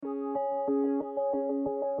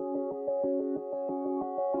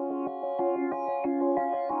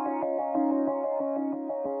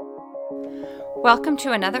Welcome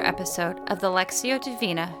to another episode of the Lectio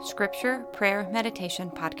Divina Scripture, Prayer, Meditation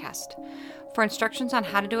Podcast. For instructions on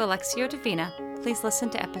how to do a Lectio Divina, please listen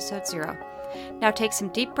to episode 0. Now take some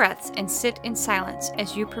deep breaths and sit in silence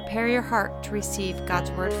as you prepare your heart to receive God's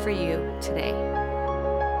Word for you today.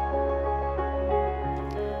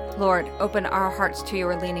 Lord, open our hearts to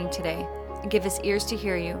your leading today. Give us ears to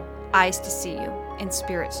hear you, eyes to see you, and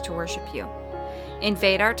spirits to worship you.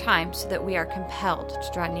 Invade our time so that we are compelled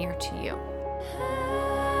to draw near to you.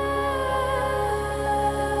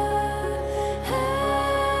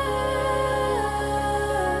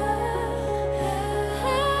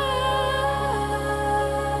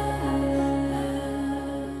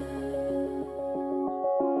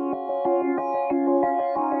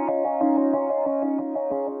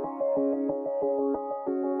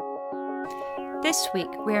 This week,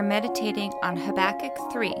 we are meditating on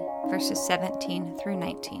Habakkuk 3, verses 17 through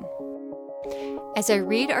 19. As I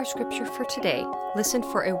read our scripture for today, listen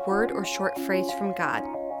for a word or short phrase from God.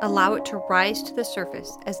 Allow it to rise to the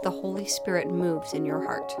surface as the Holy Spirit moves in your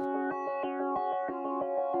heart.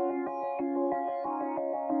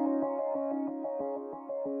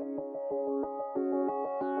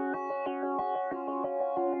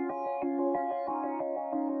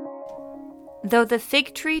 Though the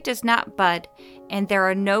fig tree does not bud, and there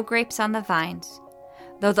are no grapes on the vines,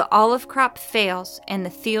 though the olive crop fails, and the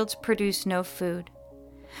fields produce no food,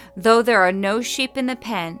 though there are no sheep in the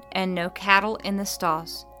pen, and no cattle in the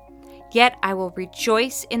stalls, yet I will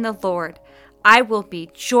rejoice in the Lord. I will be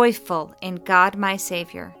joyful in God my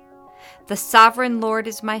Savior. The sovereign Lord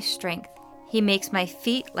is my strength. He makes my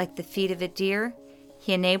feet like the feet of a deer.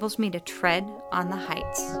 He enables me to tread on the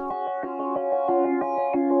heights.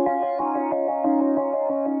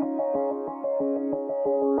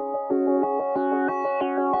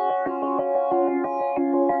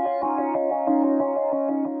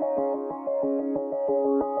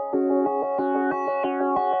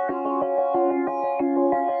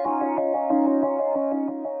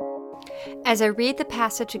 As I read the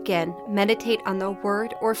passage again, meditate on the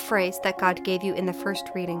word or phrase that God gave you in the first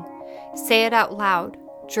reading. Say it out loud,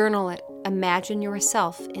 journal it, imagine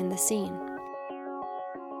yourself in the scene.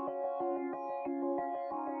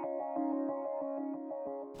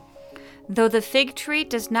 Though the fig tree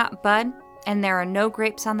does not bud, and there are no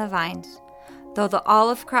grapes on the vines, though the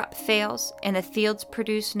olive crop fails, and the fields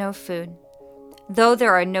produce no food, though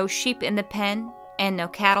there are no sheep in the pen, and no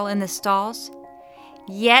cattle in the stalls,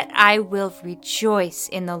 yet I will rejoice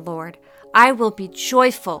in the Lord. I will be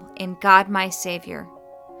joyful in God my Savior.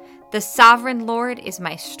 The sovereign Lord is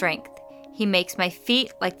my strength. He makes my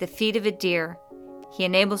feet like the feet of a deer. He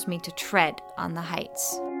enables me to tread on the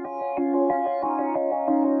heights.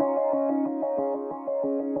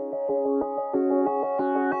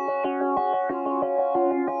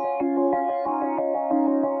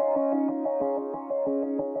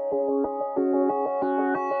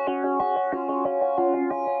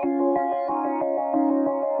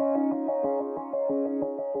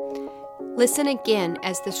 Listen again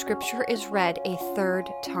as the scripture is read a third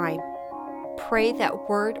time. Pray that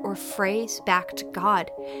word or phrase back to God.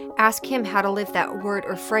 Ask Him how to live that word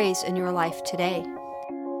or phrase in your life today.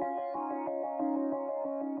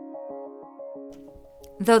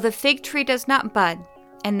 Though the fig tree does not bud,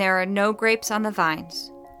 and there are no grapes on the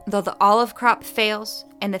vines, though the olive crop fails,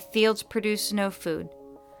 and the fields produce no food,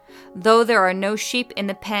 though there are no sheep in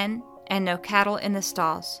the pen, and no cattle in the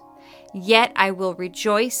stalls, yet I will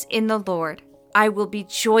rejoice in the Lord. I will be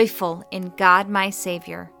joyful in God my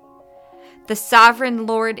Savior. The sovereign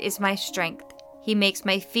Lord is my strength. He makes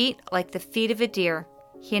my feet like the feet of a deer.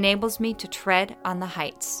 He enables me to tread on the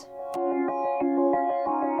heights.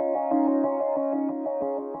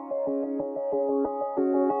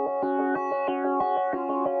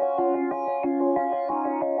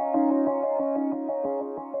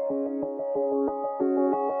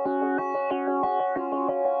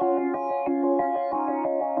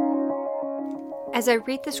 As I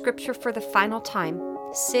read the scripture for the final time,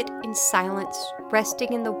 sit in silence,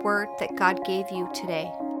 resting in the word that God gave you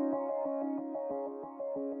today.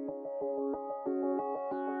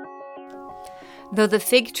 Though the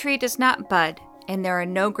fig tree does not bud, and there are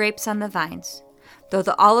no grapes on the vines, though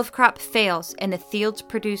the olive crop fails, and the fields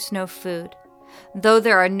produce no food, though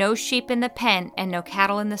there are no sheep in the pen, and no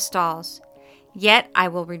cattle in the stalls, yet I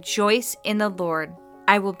will rejoice in the Lord.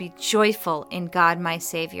 I will be joyful in God my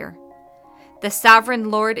Savior. The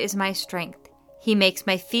sovereign Lord is my strength. He makes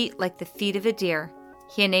my feet like the feet of a deer.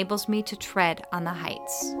 He enables me to tread on the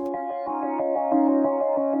heights.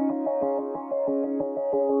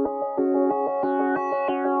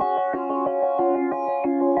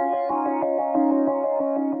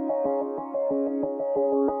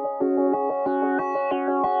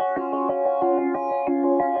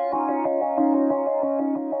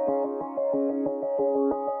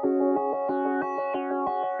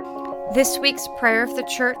 This week's prayer of the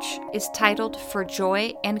church is titled For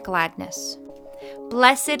Joy and Gladness.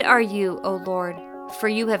 Blessed are you, O Lord, for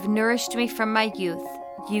you have nourished me from my youth.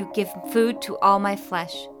 You give food to all my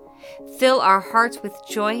flesh. Fill our hearts with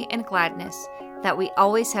joy and gladness, that we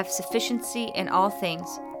always have sufficiency in all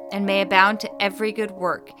things, and may abound to every good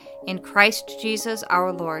work, in Christ Jesus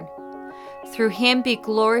our Lord. Through him be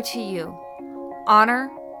glory to you,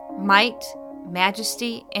 honor, might,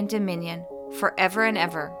 majesty, and dominion, forever and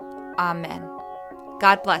ever. Amen.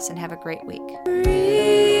 God bless and have a great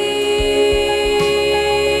week.